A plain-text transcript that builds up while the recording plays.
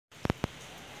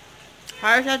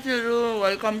Hi साथीहरु,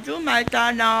 welcome to my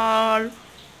channel.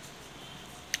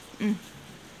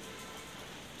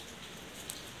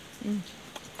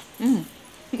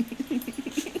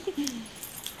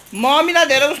 मम्मीलाई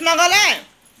धेरै उस नगरे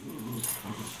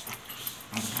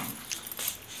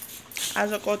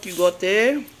आज कति गते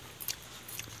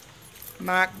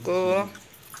माघको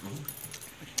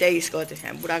 23 गते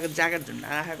यहाँ बुढाको ज्याकेट धुन्न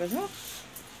राखेको छु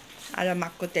आज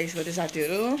माघको 23 गते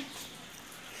साथीहरु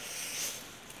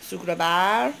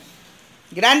शुक्रबार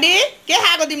ग्रान्डी के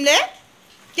खाएको तिमीले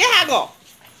के खाएको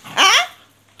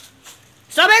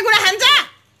सबै कुरा खान्छ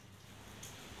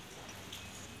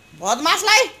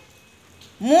बदमासलाई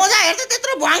मोजा हेर्छ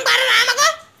त्यत्रो भङ पारेर आमाको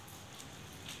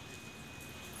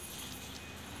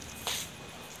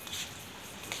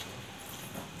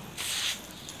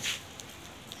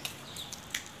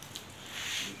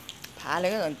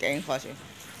फालेको झन् त्यहीँ फस्यो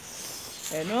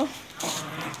हेर्नु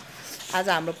आज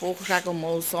हाम्रो पोखराको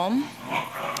मौसम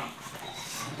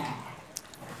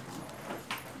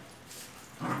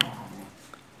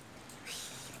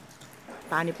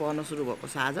पानी पर्न सुरु भएको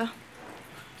छ आज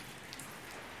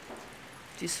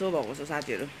चिसो भएको छ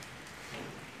साथीहरु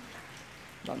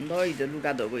धन्द हिजो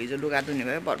लुगा धोको हिजो लुगा धुने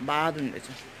भयो बर्बाद हुने रहेछ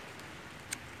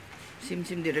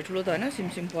सिमसिम धेरै ठुलो त हैन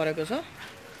सिमसिम परेको छ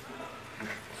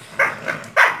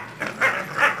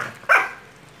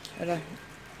र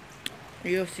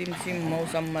यो सिमसिम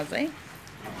मौसममा चाहिँ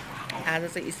आज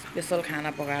चाहिँ स्पेशल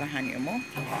खाना पकाएर खाने हो म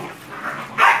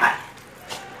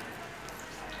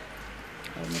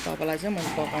तपाईलाई चाहिँ म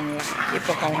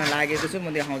पकाउन लागेको छु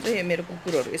म देखाउँछु यो मेरो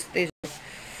कुकुरहरु यस्तै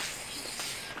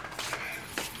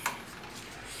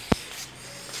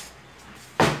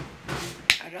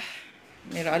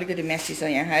मेरो अलिकति म्यासी छ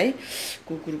यहाँ है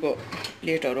कुकुरको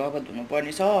प्लेटहरु अब धुनु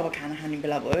पर्ने छ अब खाना खाने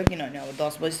बेला भयो किनभने अब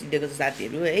 10 बजिदिएको छ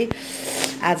साथीहरु है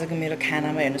आजको मेरो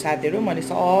खानामा हेर्नु साथीहरु मैले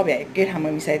सब एकै ठाउँमा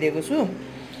मिसाइदिएको छु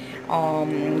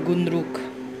गुन्द्रुक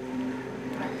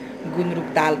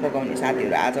दाल पकाउने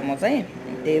साथीहरु आज म चाहिँ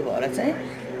त्यही भएर चाहिँ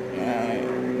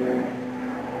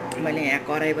मैले यहाँ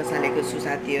कराई बसालेको छु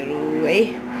साथीहरु है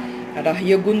र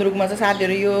यो गुन्द्रुकमा चाहिँ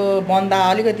साथीहरु यो बन्दा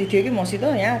अलिकति थियो कि मसित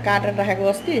यहाँ काटेर राखेको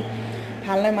अस्ति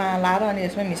फाल्नै लाएर अनि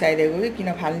यसमा मिसाइदिएको कि किन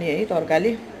फाल्ने है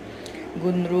तरकारी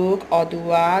गुन्द्रुक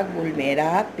अदुवा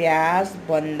गुलमेरा प्याज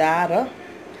बन्दा र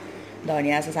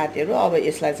धनिया छ साथीहरु अब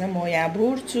यसलाई चाहिँ म यहाँ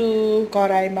भुट्छु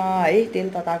कराईमा है तेल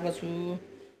तताएको छु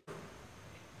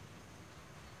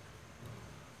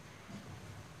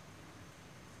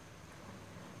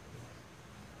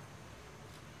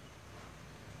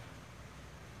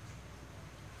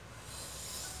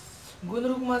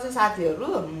गुन्द्रुकमा चाहिँ साथीहरु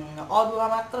अदुवा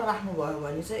मात्र राख्नु भयो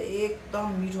भने चाहिँ एकदम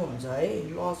मिठो हुन्छ है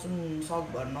लसुन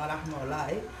सकभर नराख्नु होला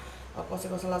है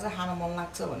कसैलाई चाहिँ खान मन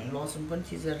लाग्छ भने लसुन पनि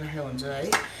थिचेर राखेको हुन्छ है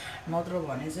नत्र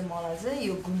भने चाहिँ मलाई चाहिँ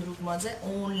यो गुन्द्रुकमा चाहिँ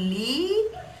ओन्ली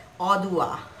अदुवा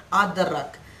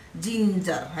अदरक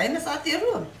जिन्जर हैन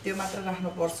साथीहरु त्यो मात्र राख्नु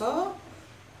पर्छ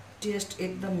टेस्ट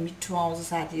एकदम मिठो आउँछ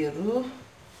साथीहरु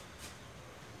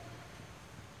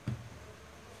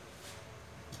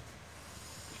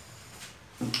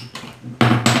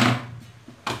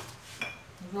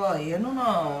र हेर्नु न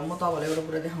म तपाईलाई एउटा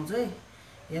कुरा देखाउँछु है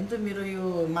हेर्नु त मेरो यो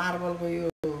मार्बलको यो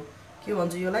के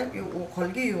भन्छ योलाई यो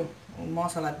ओखलकै यो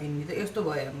मसला पिन्नी त यस्तो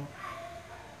भयो हेर्नु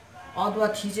अदुवा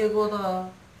थिचेको त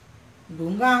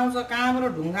ढुङ्गा आउँछ कहाँबाट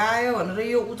ढुङ्गा आयो भनेर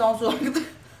यो उचाउँछु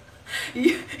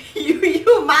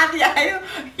यो माथि आयो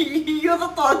यो त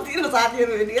तलतिर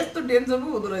साथीहरु हेर्नु यस्तो डेन्जर पो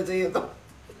हुँदो रहेछ यो त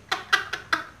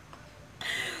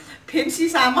फेन्सी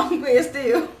सामानको यस्तै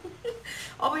हो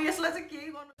अब यसलाई चाहिँ के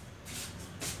गर्नु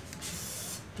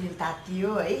तेल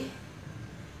तातियो है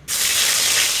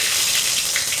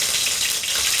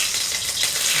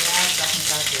प्याज राख्नु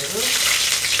साथीहरु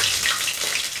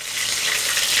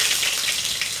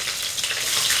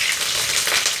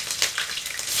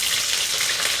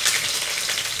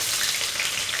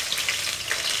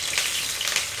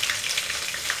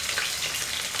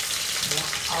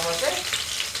अब चाहिँ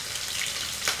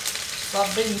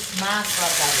सबै मिक्समास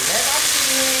तरकारीलाई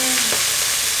राख्दिनु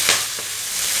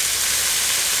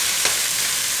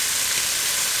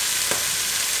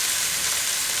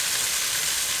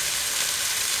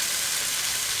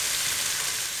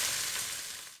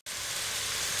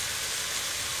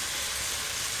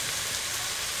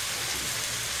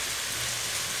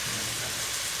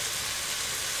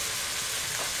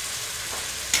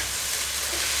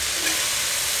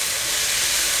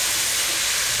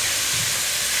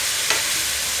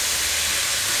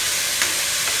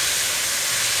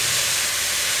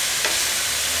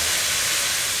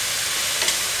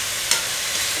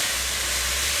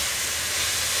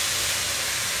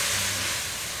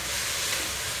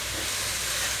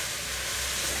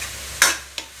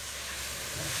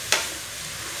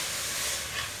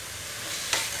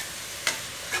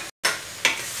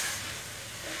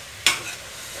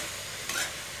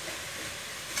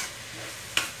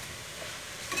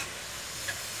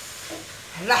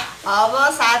ल अब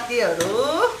साथीहरू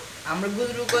हाम्रो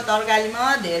गुन्द्रुकको तरकारीमा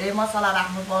धेरै मसला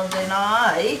राख्नु पर्दैन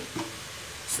है।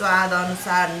 स्वाद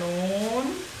अनुसार नुन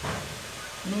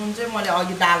चाहिँ मैले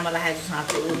अघि दालमा राखेको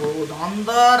साथी ओहो धन्द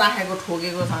राखेको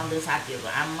ठोकेको साथीहरू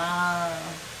आमा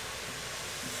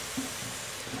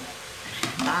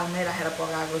दालमै राखेर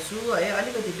पकाएको छु है।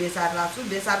 अलिकति बेसार राख्छु,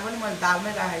 बेसार पनि मैले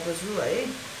दालमै राखेको छु है।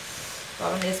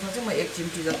 तर यसमा चाहिँ म 1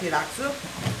 चिम्टी जति राख्छु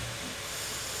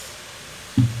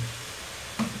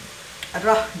र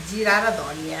जिरा र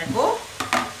धनियाँको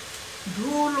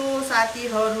धुलो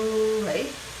साथीहरू है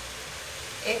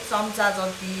 1 चम्चा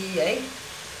जति है।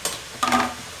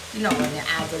 किनभने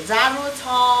आज जाडो छ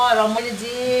र मैले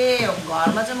जे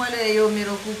घरमा चाहिँ मैले यो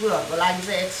मेरो कुकुरहरूको लागि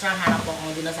चाहिँ एक्स्ट्रा खाना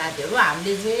पकाउँदिनँ साथीहरू।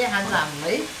 हामीले जे खान्छ हामी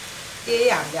है त्यही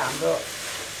हामीले हाम्रो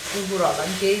कुकुरहरूलाई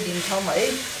पनि त्यही दिन्छौँ है।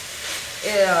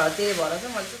 त्यही भएर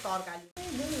चाहिँ मैले चाहिँ तरकारी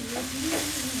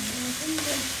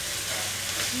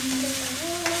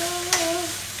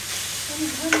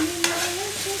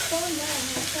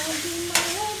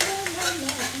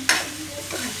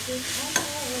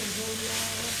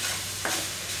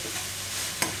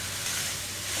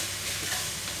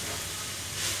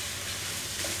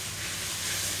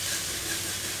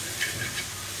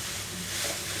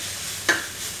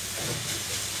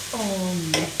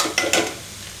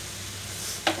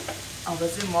अब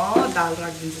चाहिँ म दाल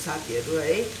राखिदिन्छु साथीहरू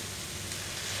है।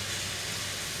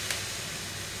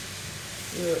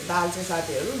 यो दाल चाहिँ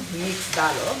साथीहरू मिक्स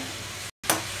दाल हो,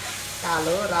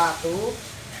 कालो रातो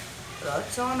र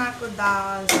चनाको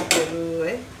दाल साथीहरू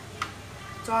है।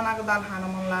 चनाको दाल खान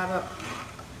मन लागेर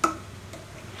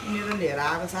मेरो लिएर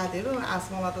आएको साथीहरू।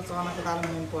 आसमालाई त चनाको दाल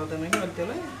मन पर्दैन कि अहिले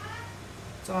त्यसलाई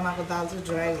चनाको दाल चाहिँ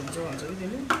ड्राई हुन्छ भन्छ कि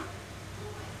त्यसले,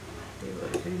 त्यही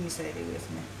भएर फेरि मिसाइदिएको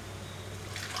यसमा।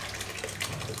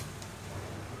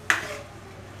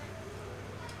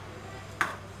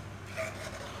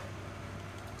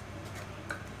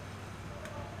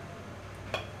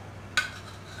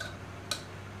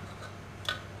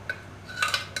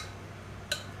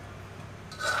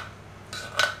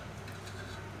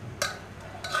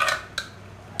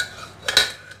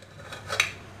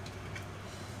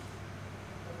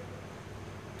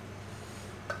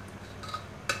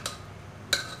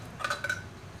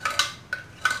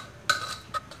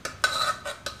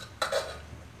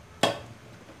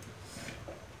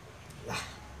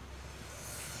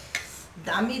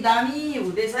 दामी दामी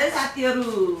हुँदैछ है साथीहरू।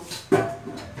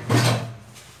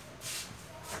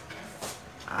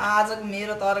 आजको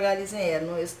मेरो तरकारी चाहिँ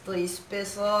हेर्नु यस्तो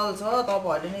स्पेसल छ।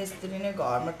 तपाईहरुले नि यसरी नै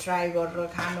घरमा ट्राई गरेर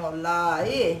खानु होला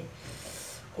है।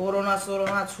 कोरोना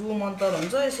सोरोना छु मन्तर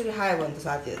हुन्छ यसरी खायो भने त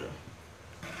साथीहरू।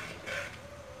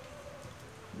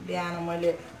 बिहान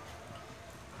मैले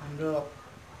हाम्रो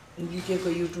युकेको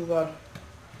युट्युबर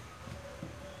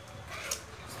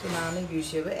त्यो नामै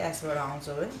बिर्सियो है, एसबाट आउँछ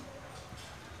है,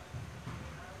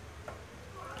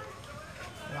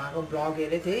 उहाँको ब्लग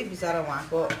हेरेको थिएँ। बिचरा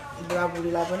उहाँको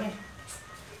बुढाबुढीलाई पनि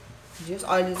जस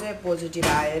अहिले चाहिँ पोजिटिभ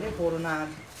आयो अरे, कोरोना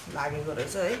लागेको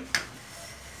रहेछ है।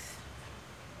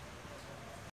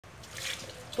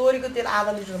 तोरीको तेल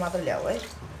आधा लिटर मात्र ल्याऊ है।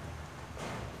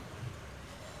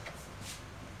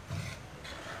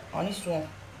 अनि सो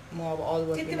म अब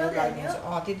अदुवा किनेर राखिदिन्छु।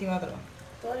 त्यति मात्र हो।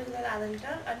 तोरीको तेल आधा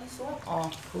लिटर अनि सो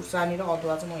खुर्सानी र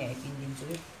अदुवा चाहिँ म यहाँ किनिदिन्छु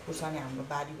कि। खुर्सानी हाम्रो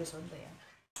बारीकै छ नि त यहाँ।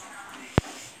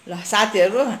 ल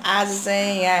साथीहरू आज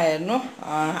चाहिँ यहाँ हेर्नु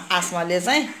आसमाले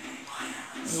चाहिँ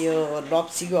यो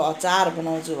लप्सीको अचार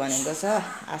बनाउँछु भनेको छ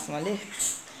आसमाले।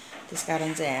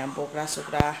 त्यसकारण चाहिँ यहाँ बोक्रा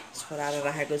सोक्रा छोराएर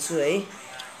राखेको छु है।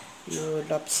 यो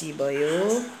लप्सी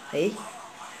भयो है,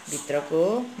 भित्रको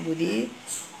बुदी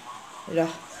र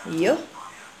यो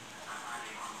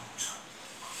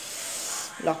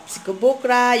लप्सीको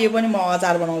बोक्रा, यो पनि म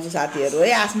अचार बनाउँछु साथीहरू है।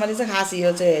 आसमाले चाहिँ खास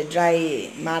यो चाहिँ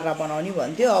ड्राई मार्रा बनाउने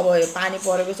भन्थ्यो। अब पानी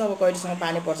परेको छ, अब कहिलेसम्म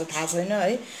पानी पर्छ थाहा छैन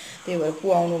है। त्यही भएर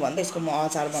कुहाउनु भन्दा यसको म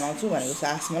अचार बनाउँछु भनेको छ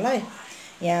आसमालाई।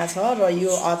 यहाँ छ र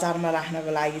यो अचारमा राख्नको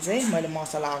लागि चाहिँ मैले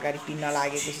मसला अगाडि पिन्न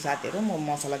लागेको छु साथीहरू। म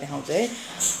मसला देखाउँछु है।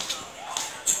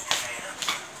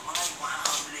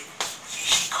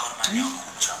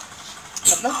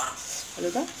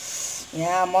 त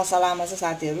यहाँ मसलामा चाहिँ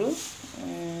साथीहरू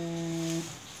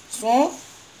सोप,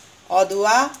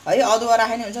 अदुवा है, अदुवा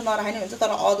राखे नि हुन्छ नराखे नि हुन्छ, तर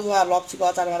अदुवा लप्सीको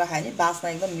अचारमा राख्यो भने बास्ना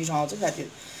एकदम मिठो आउँछ साथीहरू।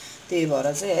 त्यही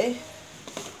भएर चाहिँ है,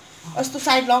 यस्तो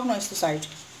साइड लग्न, यस्तो साइड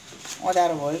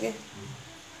अँध्यारो भयो कि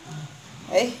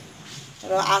है।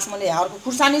 र आसमाले यहाँ अर्को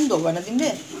खुर्सानी पनि धोएको होइन तिमीले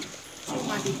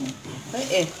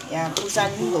है। यहाँ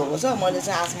खुर्सानी पनि धोएको छ। मैले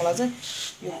चाहिँ आसमालाई चाहिँ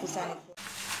यो खुर्सानी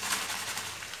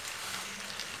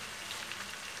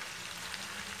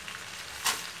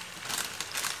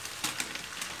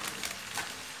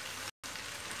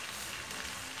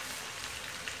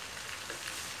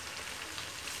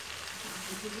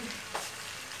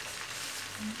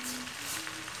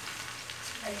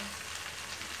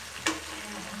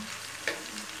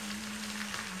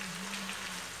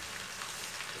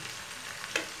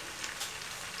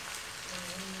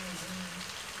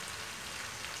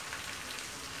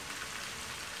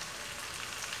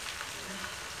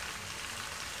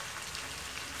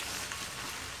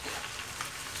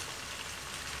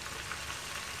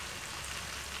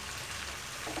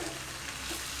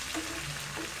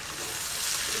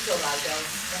辣椒，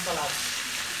那个辣，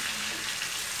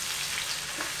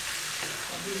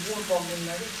我比我包的那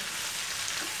里，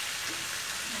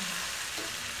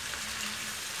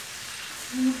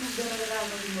不得那个辣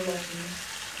椒的辣椒。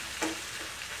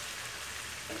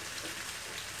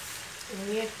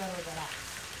वेट करो जरा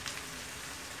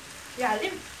ये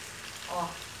हालिदिउँ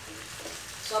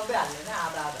सबै हाल्दैन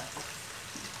आधा आधा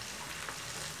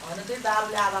होइन त्यही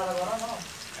दालले आधा आधा गर न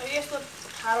यस्तो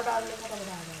ठाडो डालले कताबाट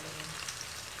हाल्नु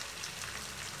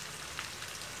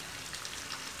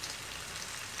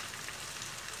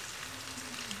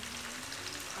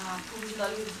पुग्नु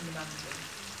अलिकति माग्नु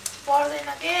पर्दैन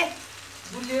के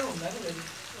गुलियो हुँदैन कि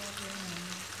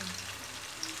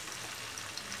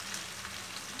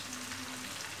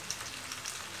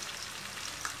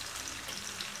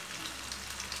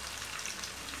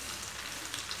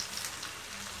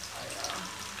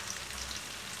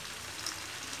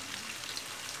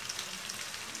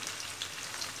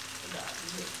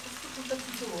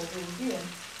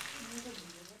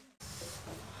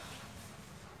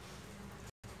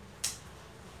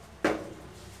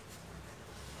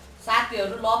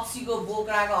साथीहरू लप्सीको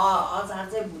बोक्राको अचार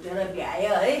चाहिँ भुटेर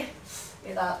भ्यायो है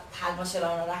यता थालमा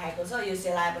सेलाउन राखेको छ यो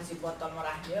सेलाएपछि बोतलमा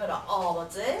राख्ने हो र अब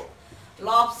चाहिँ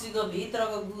लप्सीको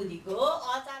भित्रको गुदीको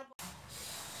अचार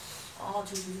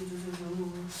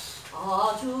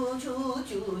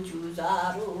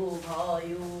जारो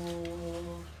भयो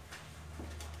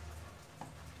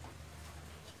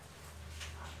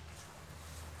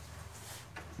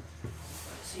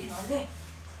सिनले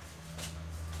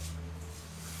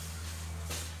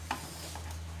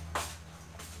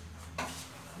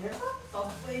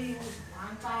सबै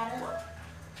धान पारेर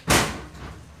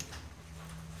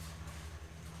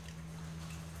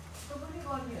त्यो पनि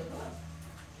गर्ने हो त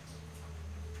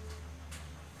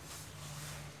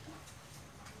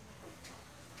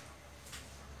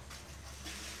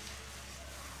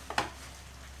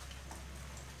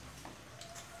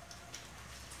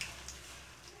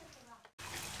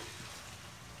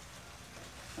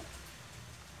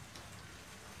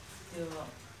त्यो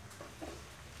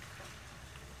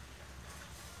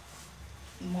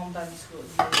ममता बिसको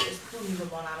यस्तो मिठो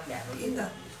बनाएर ल्याएको कि त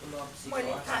यसको लप्सी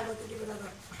मैले खाएको त्यति बेला त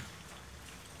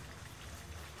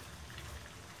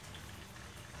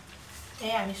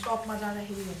त्यही हामी सपमा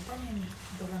जाँदाखेरि हुन्छ नि हामी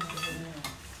दोकानहरू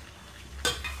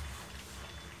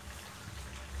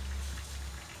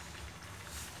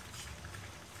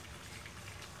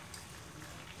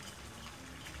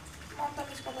ममता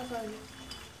बिस कता छ अहिले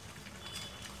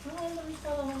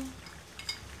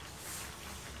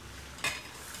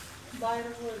बाहिर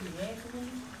गयो भने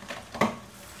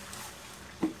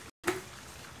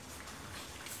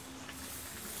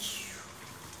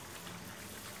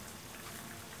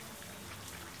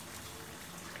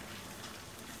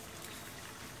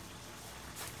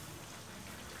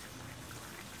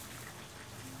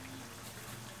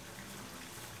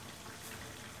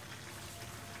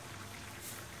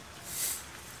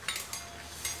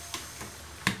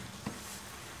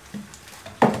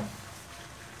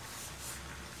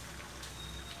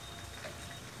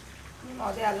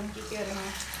अझै हालौँ के केहरूमा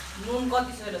नुन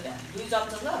कति छ र त्यहाँ 2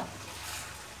 चम्चा ल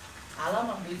हाल न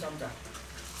 2 चम्चा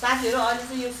साथीहरू अहिले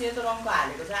चाहिँ यो सेतो रङको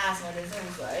हालेको चाहिँ आसमाले चाहिँ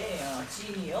उसो है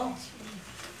चिनी हो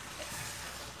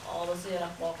अब चाहिँ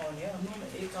यसलाई पकाउने हो नुन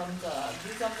 1 चम्चा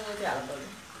 2 चम्चा जति हाल त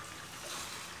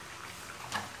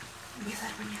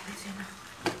बेसार पनि हालेको छैन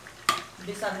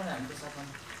बेसार पनि हाल्नु सक्छौँ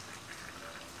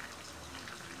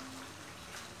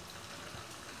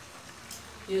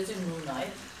यो चाहिँ नुन है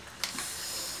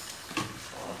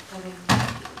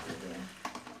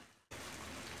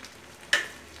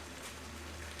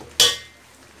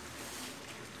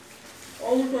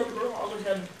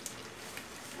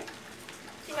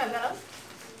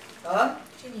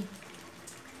चिनी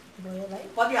भयो भाइ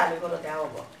कति हालेको र त्यहाँ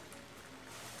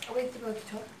अब यति कति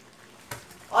छ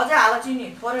अझै हाल चिनी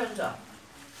थोरै हुन्छ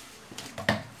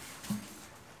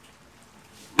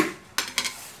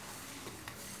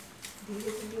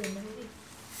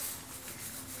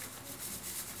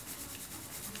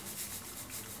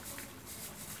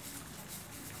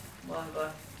गर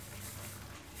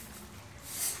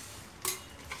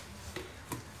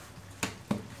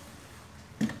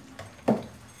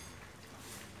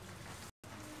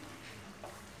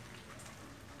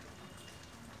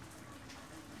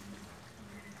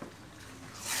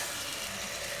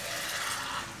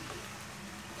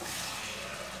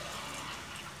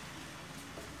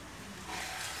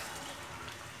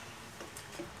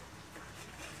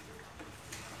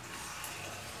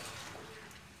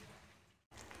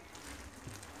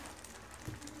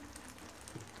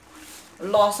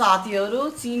ल साथीहरू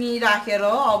चिनी राखेर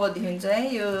अबदेखि चाहिँ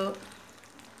यो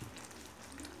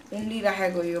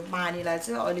उम्लिराखेको यो पानीलाई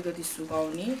चाहिँ अलिकति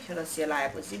सुकाउने र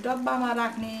सेलाएपछि डब्बामा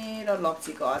राख्ने र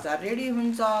लप्सीको अचार रेडी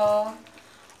हुन्छ।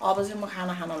 अब चाहिँ म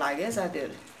खाना खान लागेँ है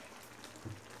साथीहरू।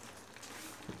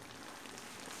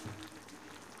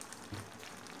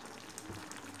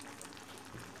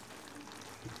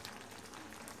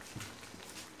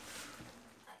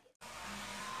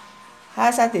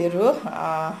 हाई साथीहरू,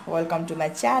 वेलकम टु माई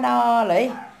च्यानल है।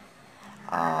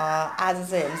 आज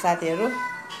चाहिँ हेर्नु साथीहरू,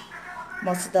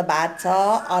 मसित भात छ,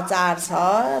 अचार छ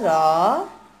र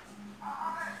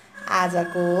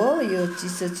आजको यो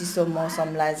चिसो चिसो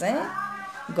मौसमलाई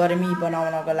चाहिँ गर्मी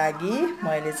बनाउनको लागि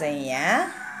मैले चाहिँ यहाँ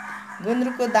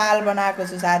गुन्द्रुकको दाल बनाएको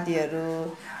छु साथीहरू।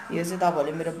 यो चाहिँ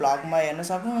तपाईँहरूले मेरो भ्लगमा हेर्न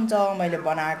सक्नुहुन्छ मैले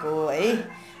बनाएको है।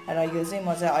 र यो चाहिँ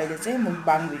म चाहिँ अहिले चाहिँ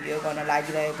मुकबाङ भिडियो गर्न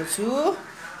लागिरहेको छु।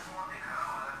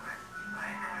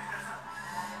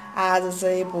 आज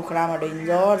चाहिँ पोखरामा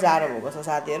डेन्जर जाडो भएको छ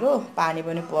साथीहरू, पानी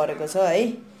पनि परेको छ है।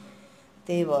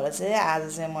 त्यही भएर चाहिँ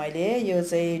आज चाहिँ मैले यो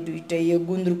चाहिँ दुइटै यो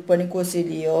गुन्द्रुक पनि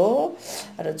कोसेलियो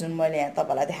र जुन मैले यहाँ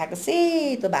तपाईँलाई देखाएको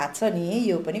सेतो भात छ नि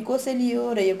यो पनि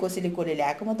कोसेलियो र यो कोसेली कसले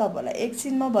ल्याएको म तपाईँलाई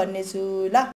एकछिनमा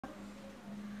भन्नेछु ल।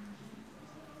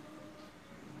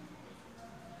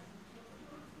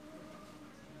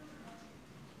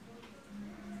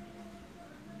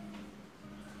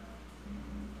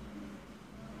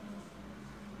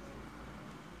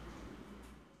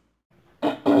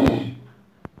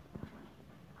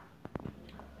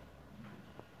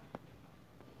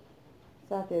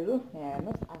 साथीहरू यहाँ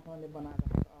हेर्नुहोस्, आफूले बनाएको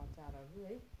अचारहरू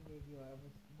है रेडी भएर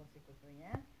बसेको छु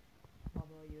यहाँ। अब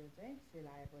यो चाहिँ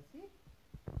सेलाएपछि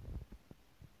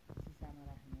सिसामा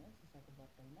राख्ने हो, सिसाको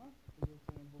बोतलमा। यो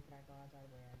चाहिँ बोक्राको अचार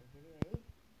भइहाल्यो के अरे है।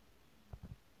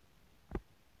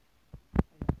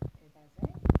 यता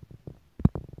चाहिँ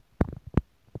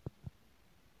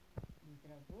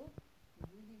भित्रको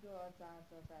गुलीको अचार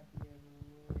छ साथीहरू।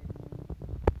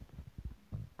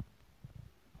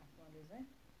 आफूले चाहिँ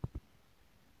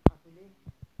आफूले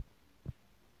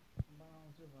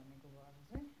बनाउँछु भनेको भएर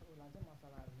चाहिँ उसलाई चाहिँ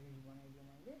मसलाहरू रेडी बनाइदिएँ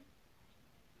मैले।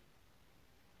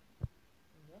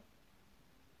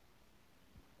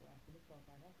 आफूले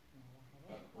पकाएर राखेर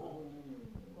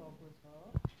गएको छ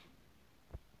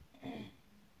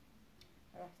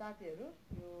र साथीहरू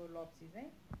यो लप्सी चाहिँ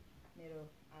मेरो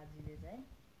आजीले चाहिँ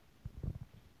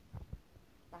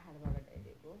पाहाडबाट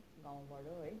ल्याइदिएको, गाउँबाट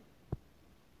है।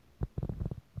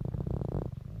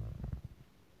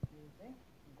 यो चाहिँ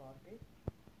घरकै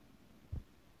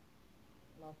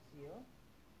लप्सी हो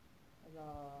र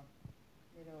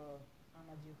मेरो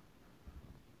आमाज्यू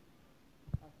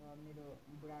अथवा मेरो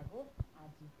बुढाको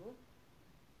आजीको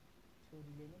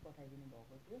छोरीले नै पठाइदिनु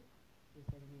भएको थियो।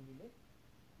 केसरी दिदीले,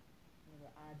 मेरो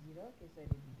आजी र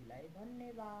केसरी दिदीलाई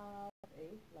धन्यवाद है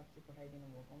लप्सी पठाइदिनु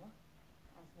भएकोमा।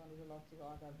 आजकल चाहिँ लप्सीको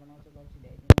अचार बनाउँछ, लप्सी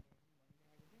ल्याइदिनु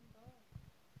भनिरहेको थियो नि त।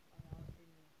 अनि अस्ति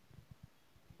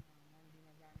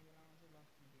मन्दिरमा जाने बेलामा चाहिँ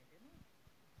लप्सी भेटेन।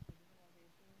 त्यसपछि चाहिँ मैले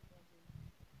यसो सोचेँ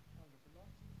अहिले त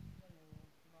लप्सी सिजन हो,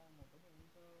 गाउँमा पनि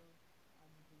हुन्छ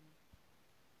आजी पनि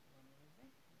भनेर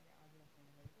चाहिँ मैले आजलाई फोन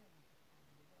गरेको।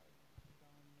 आजले चाहिँ अहिले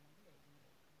गाउँमा पनि ल्याइदिनु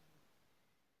भएको।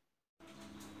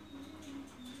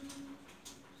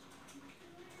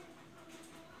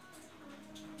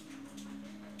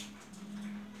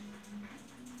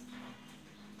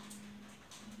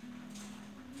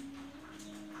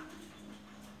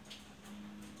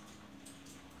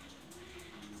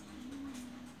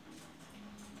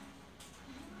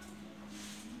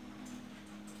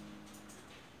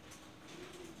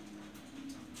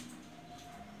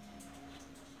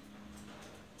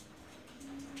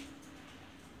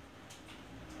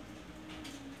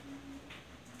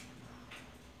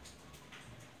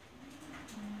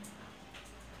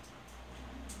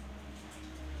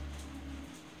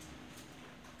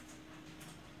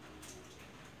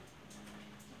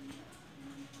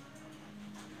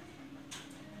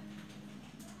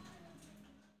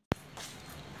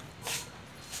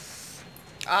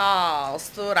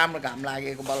 कस्तो राम्रो घाम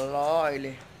लागेको बल्ल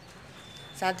अहिले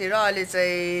साथीहरू। अहिले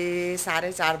चाहिँ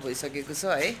 4:30 भइसकेको छ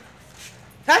है।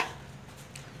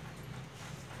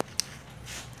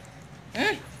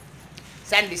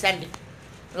 स्यान्डी स्यान्डी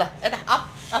ल यता अप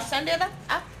अप स्यान्डी यता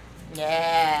अप।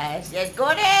 यस यस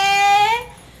गोरे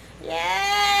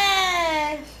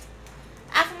यस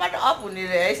आफूबाट अप हुने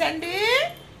रे है स्यान्डी।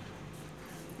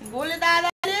 गोले दादाले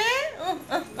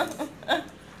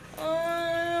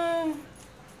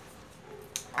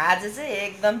आज चाहिँ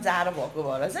एकदम जाडो भएको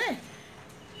भएर चाहिँ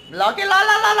ल के ल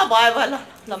ल ल ल भयो भयो ल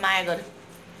ल माया गऱ्यो।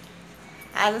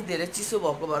 आज धेरै चिसो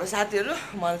भएको भएर साथीहरू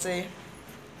मैले चाहिँ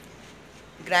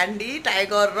ग्रान्डी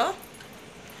टाइगर र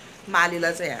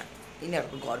मालीलाई चाहिँ यहाँ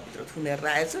यिनीहरूको घरभित्र थुनेर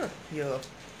राखेको छु। यो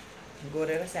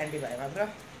गोरे र स्यान्डी भाइ मात्र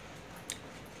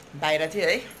बाहिर थियो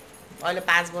है। अहिले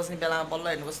 5 बज्ने बेलामा बल्ल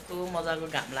हेर्नु कस्तो मजाको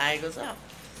घाम लागेको छ।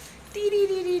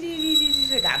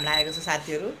 तिरिरिरिरिरिरि घाम लागेको छ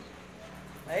साथीहरू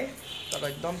है, तर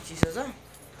एकदम चिसो छ।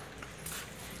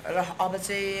 र अब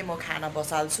चाहिँ म खाना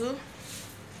बसाल्छु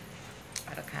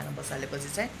र खाना बसालेपछि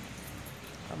चाहिँ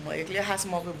म एक्लै खास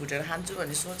मकै भुटेर खान्छु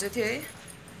भन्ने सोचेको थिएँ है।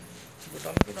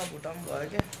 भुटाउँ कि नभुटाउँ भयो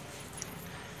क्या।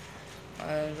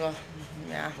 र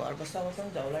यहाँ घर बस्दा बस्दा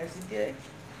पनि झौला आइसिन्थ्यो है।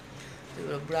 त्यो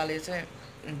भएर बुढालाई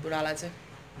चाहिँ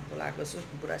बोलाएको छु।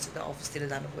 बुढासित अफिसतिर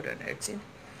जानु पऱ्यो भने एकछिन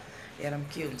हेरौँ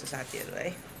के हुन्छ साथीहरू है।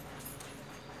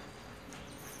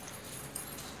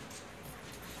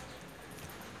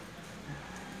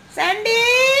 स्यान्डी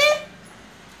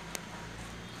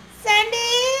स्यान्डी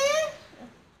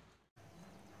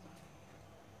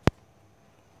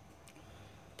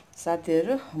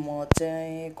साथीहरू म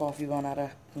चाहिँ कफी बनाएर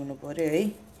पिउनु पऱ्यो है।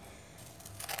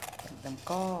 एकदम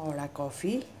कडा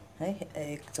कफी है,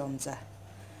 1 चम्चा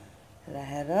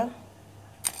राखेर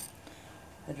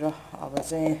र अब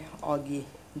चाहिँ अघि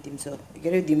दिउँसो के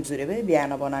अरे दिउँसो रे भाइ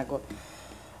बिहान बनाएको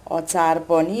अचार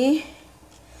पनि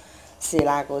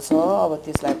सेलाएको छ। अब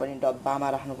त्यसलाई पनि डब्बामा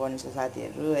राख्नुपर्ने छ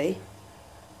साथीहरू है।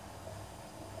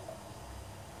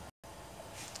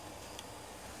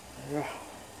 र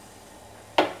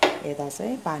यता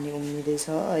चाहिँ पानी उम्लिँदैछ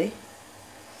है।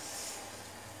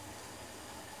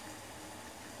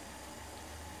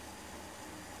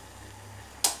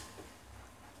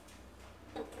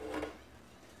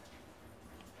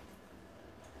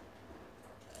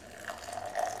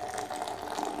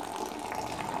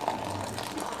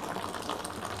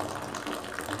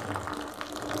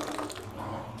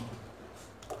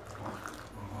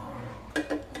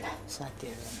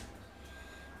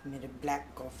 साथीहरू मेरो ब्ल्याक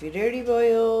कफी रेडी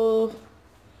भयो।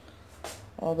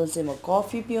 अब चाहिँ म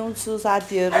कफी पिउँछु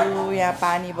साथीहरू। यहाँ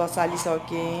पानी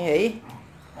बसालिसकेँ है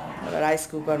र राइस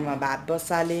कुकरमा भात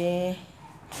बसालेँ।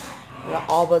 र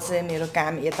अब चाहिँ मेरो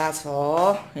काम यता छ।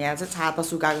 यहाँ चाहिँ छाता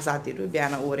सुकाएको साथीहरू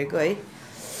बिहान ओरेको है।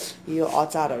 यो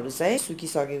अचारहरू चाहिँ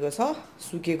सुकिसकेको छ।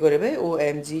 सुकेको रे भाइ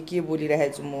ओएमजी के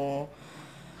बोलिरहेको छु म।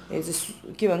 यो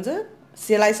चाहिँ के भन्छ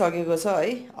सेलाइसकेको छ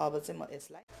है। अब चाहिँ म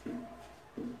यसलाई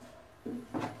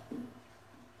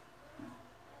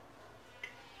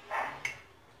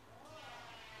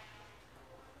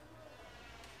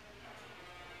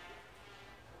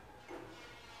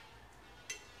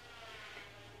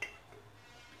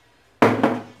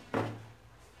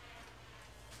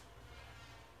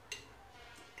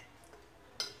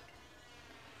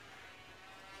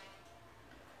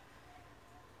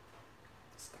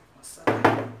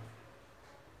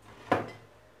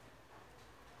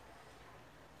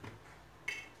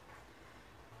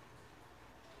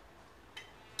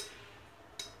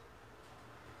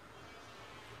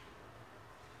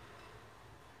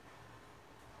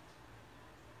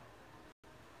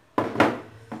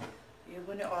यो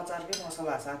पनि अचारकै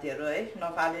मसला साथीहरू है,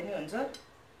 नफाले नि हुन्छ।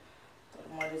 तर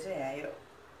मैले चाहिँ यहाँ यो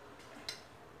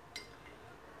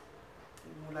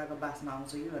मुलाको बास्ना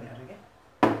आउँछ कि भनेर क्या।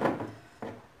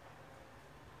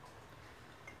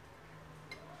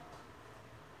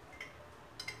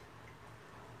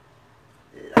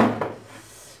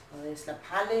 ल यसलाई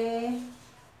फालेँ।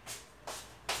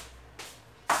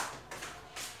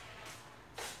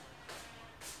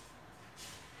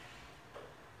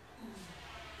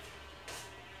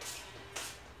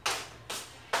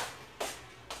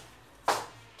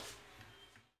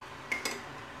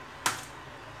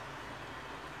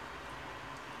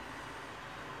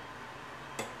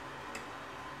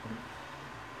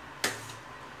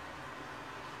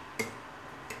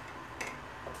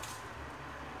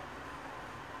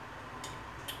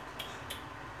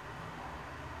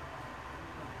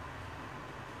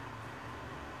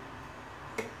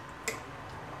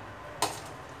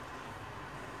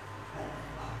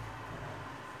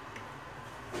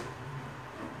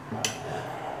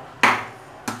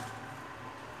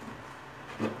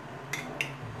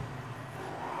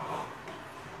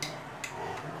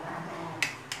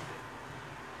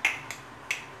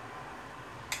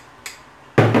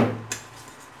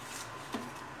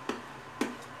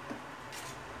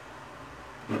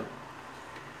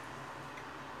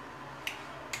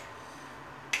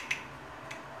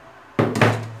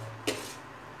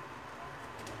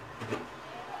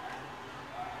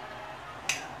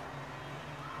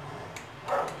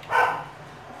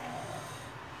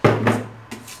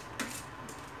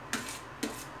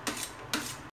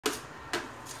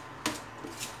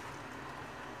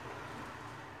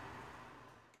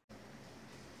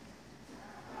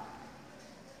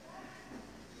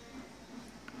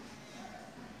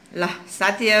 ल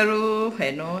साथीहरू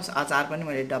हेर्नुहोस् अचार पनि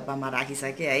मैले डब्बामा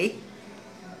राखिसकेँ है।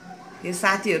 यो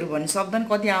साथीहरू भन्ने शब्द नि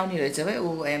कति आउने रहेछ भाइ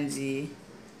ओएमजी।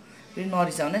 फेरि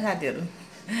नरिसाउने साथीहरू।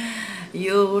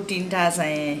 यो तिनवटा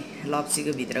चाहिँ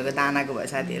लप्सीको भित्रको दानाको भयो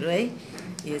साथीहरू है।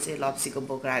 यो चाहिँ लप्सीको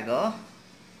बोक्राको हो।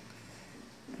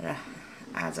 र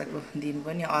आजको दिन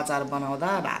पनि अचार बनाउँदा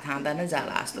भात खाँदा नै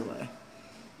जाला जस्तो भयो।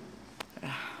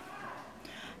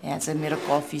 यहाँ चाहिँ मेरो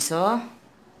कफी छ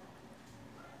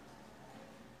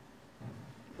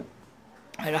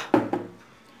र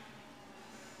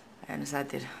हेर्नु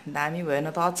साथीहरू दामी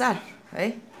भएन त अचार है।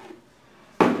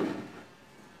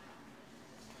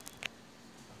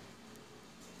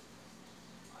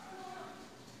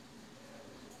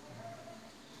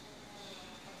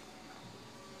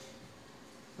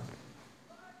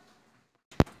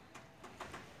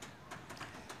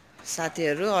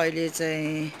 साथीहरू अहिले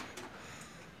चाहिँ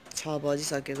 6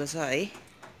 बजिसकेको छ है।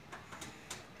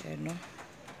 हेर्नु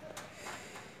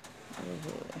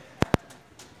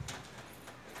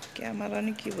क्यामेरा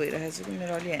नि के भइरहेको छ कि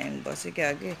मेरो अलि ह्याङ बस्यो क्या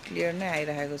कि क्लियर नै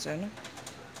आइरहेको छैन।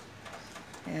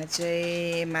 यहाँ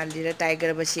चाहिँ माली र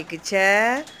टाइगर बसेको छ।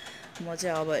 म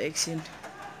चाहिँ अब एकछिन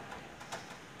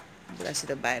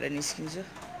बुढासित बाहिर निस्किन्छु।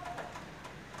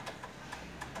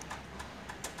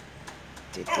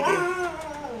 त्यतिकै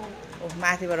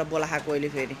माथिबाट बोला खाएको अहिले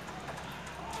फेरि।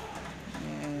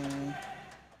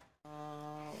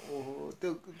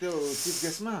 त्यो चिफ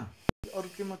गेस्टमा अरू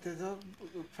के मात्रै छ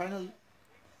फाइनल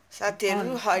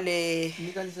साथीहरू अहिले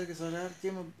निकालिसके सर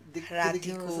केमा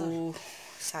रातिको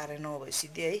 9:30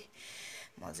 भइसिद्यो है।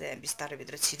 म चाहिँ बिस्तारै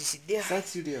भित्र छिरिसिद्यो। साइड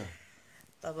सिडियो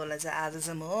तपाईँलाई चाहिँ आज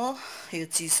चाहिँ म यो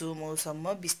चिसो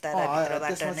मौसममा बिस्तारै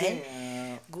भित्रबाट नै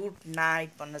गुड नाइट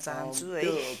भन्न चाहन्छु है।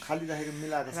 त्यो खाली राखेको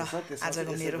मिलाएको छ सर त्यसमा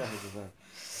आजको मेरो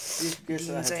चिफ गेस्ट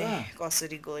चाहिँ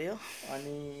कसरी गयो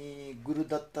अनि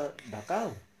गुरुदत्त ढकाल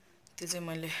त्यो चाहिँ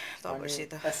मैले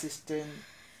तपाईहरुसित एसिस्टेन्ट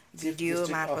भिडियो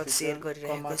मार्फत सेयर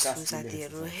गरिरहेको छु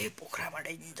साथीहरू। हे पोखराबाट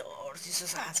इन्जर चिसो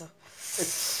छ आज।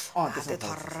 त्यो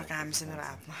थर्र काम छ मेरो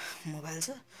हातमा मोबाइल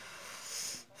छ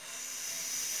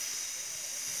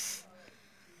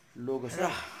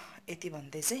र यति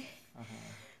भन्दै चाहिँ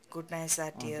गुड नाइट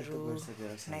साथीहरू।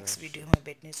 नेक्स्ट भिडियोमा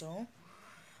भेट्नेछौँ।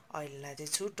 अहिलेलाई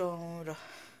चाहिँ छुटौँ र